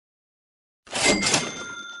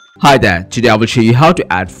Hi there, today I will show you how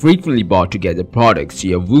to add frequently bought together products to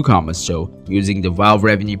your WooCommerce store using the Wow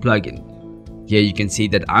Revenue plugin. Here you can see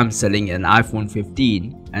that I'm selling an iPhone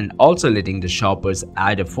 15 and also letting the shoppers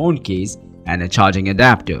add a phone case and a charging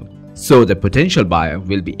adapter. So the potential buyer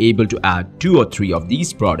will be able to add 2 or 3 of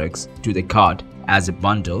these products to the cart as a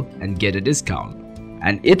bundle and get a discount,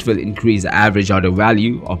 and it will increase the average order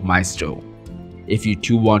value of my store. If you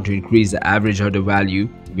too want to increase the average order value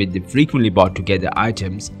with the frequently bought together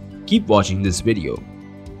items, keep watching this video.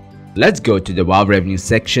 Let's go to the Wow Revenue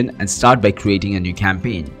section and start by creating a new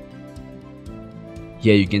campaign.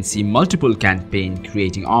 Here you can see multiple campaign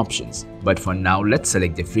creating options, but for now let's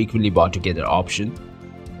select the frequently bought together option.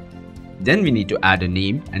 Then we need to add a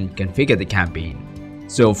name and configure the campaign.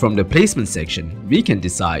 So from the placement section, we can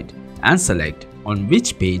decide and select on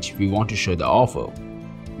which page we want to show the offer.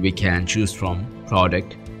 We can choose from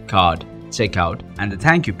product, card, checkout and the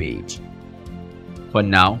thank you page. For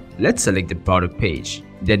now, let's select the product page.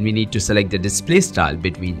 Then we need to select the display style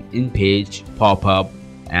between in-page, pop-up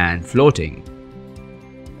and floating.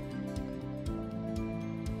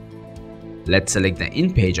 Let's select the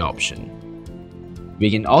in-page option. We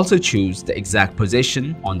can also choose the exact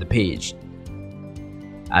position on the page.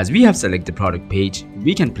 As we have selected the product page,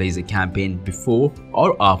 we can place a campaign before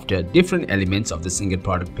or after different elements of the single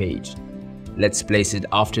product page. Let's place it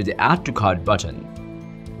after the Add to Cart button.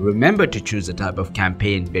 Remember to choose the type of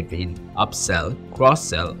campaign between upsell,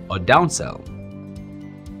 cross-sell or downsell.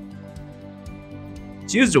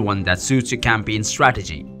 Choose the one that suits your campaign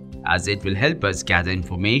strategy, as it will help us gather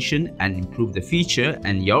information and improve the feature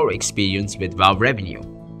and your experience with Wow Revenue.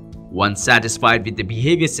 Once satisfied with the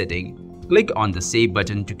behavior setting, click on the Save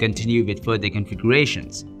button to continue with further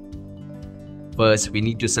configurations. First, we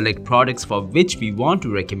need to select products for which we want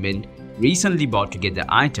to recommend recently bought together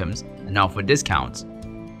items and offer discounts.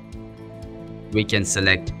 We can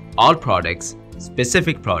select all products,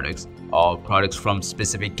 specific products, or products from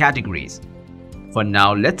specific categories. For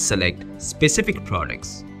now, let's select specific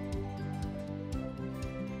products.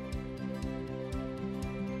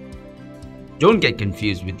 Don't get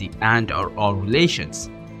confused with the AND or OR relations.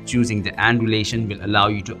 Choosing the AND relation will allow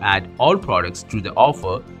you to add all products to the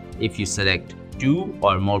offer if you select 2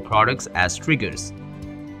 or more products as triggers.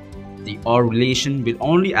 The OR relation will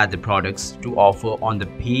only add the products to offer on the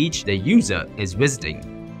page the user is visiting.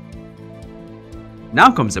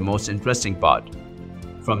 Now comes the most interesting part.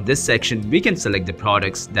 From this section, we can select the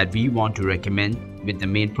products that we want to recommend with the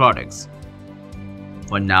main products.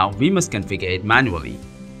 For now, we must configure it manually,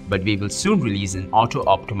 but we will soon release an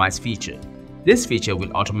auto-optimize feature. This feature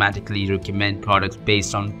will automatically recommend products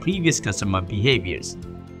based on previous customer behaviors.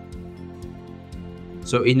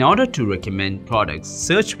 So in order to recommend products,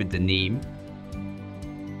 search with the name,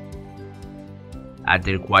 add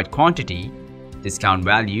the required quantity, discount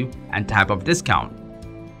value and type of discount.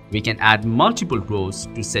 We can add multiple rows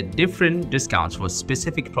to set different discounts for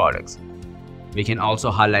specific products. We can also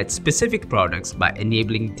highlight specific products by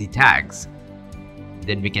enabling the tags.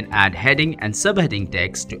 Then we can add heading and subheading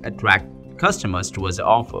text to attract customers towards the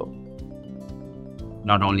offer.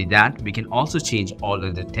 Not only that, we can also change all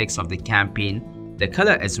of the text of the campaign, the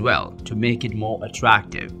color as well, to make it more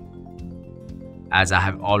attractive. As I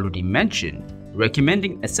have already mentioned,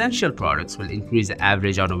 recommending essential products will increase the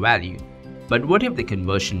average order value. But what if the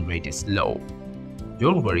conversion rate is low?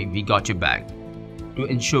 Don't worry, we got your back. To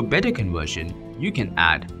ensure better conversion, you can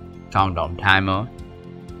add countdown timer,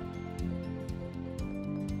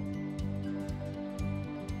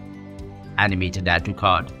 animated add to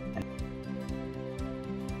cart,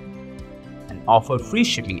 and offer free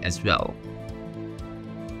shipping as well.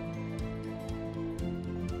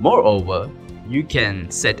 Moreover, you can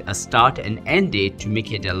set a start and end date to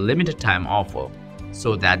make it a limited time offer,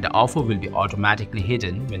 so that the offer will be automatically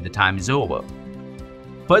hidden when the time is over.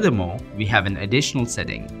 Furthermore, we have an additional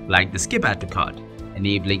setting like the skip add to cart.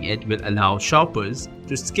 Enabling it will allow shoppers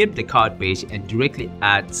to skip the cart page and directly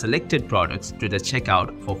add selected products to the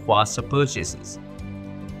checkout for faster purchases.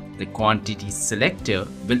 The quantity selector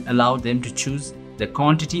will allow them to choose the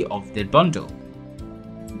quantity of their bundle.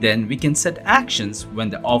 Then we can set actions when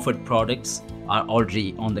the offered products are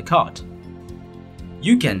already on the cart.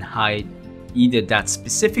 You can hide either that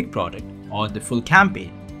specific product or the full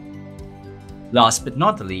campaign. Last but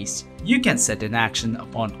not the least, you can set an action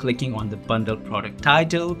upon clicking on the bundle product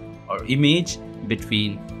title or image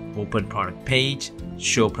between open product page,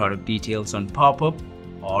 show product details on pop-up,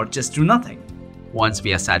 or just do nothing. Once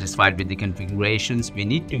we are satisfied with the configurations, we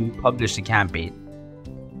need to publish the campaign.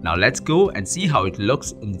 Now let's go and see how it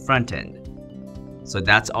looks in the front end. So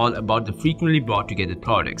that's all about the frequently bought together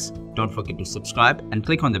products. Don't forget to subscribe and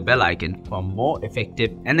click on the bell icon for more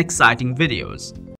effective and exciting videos.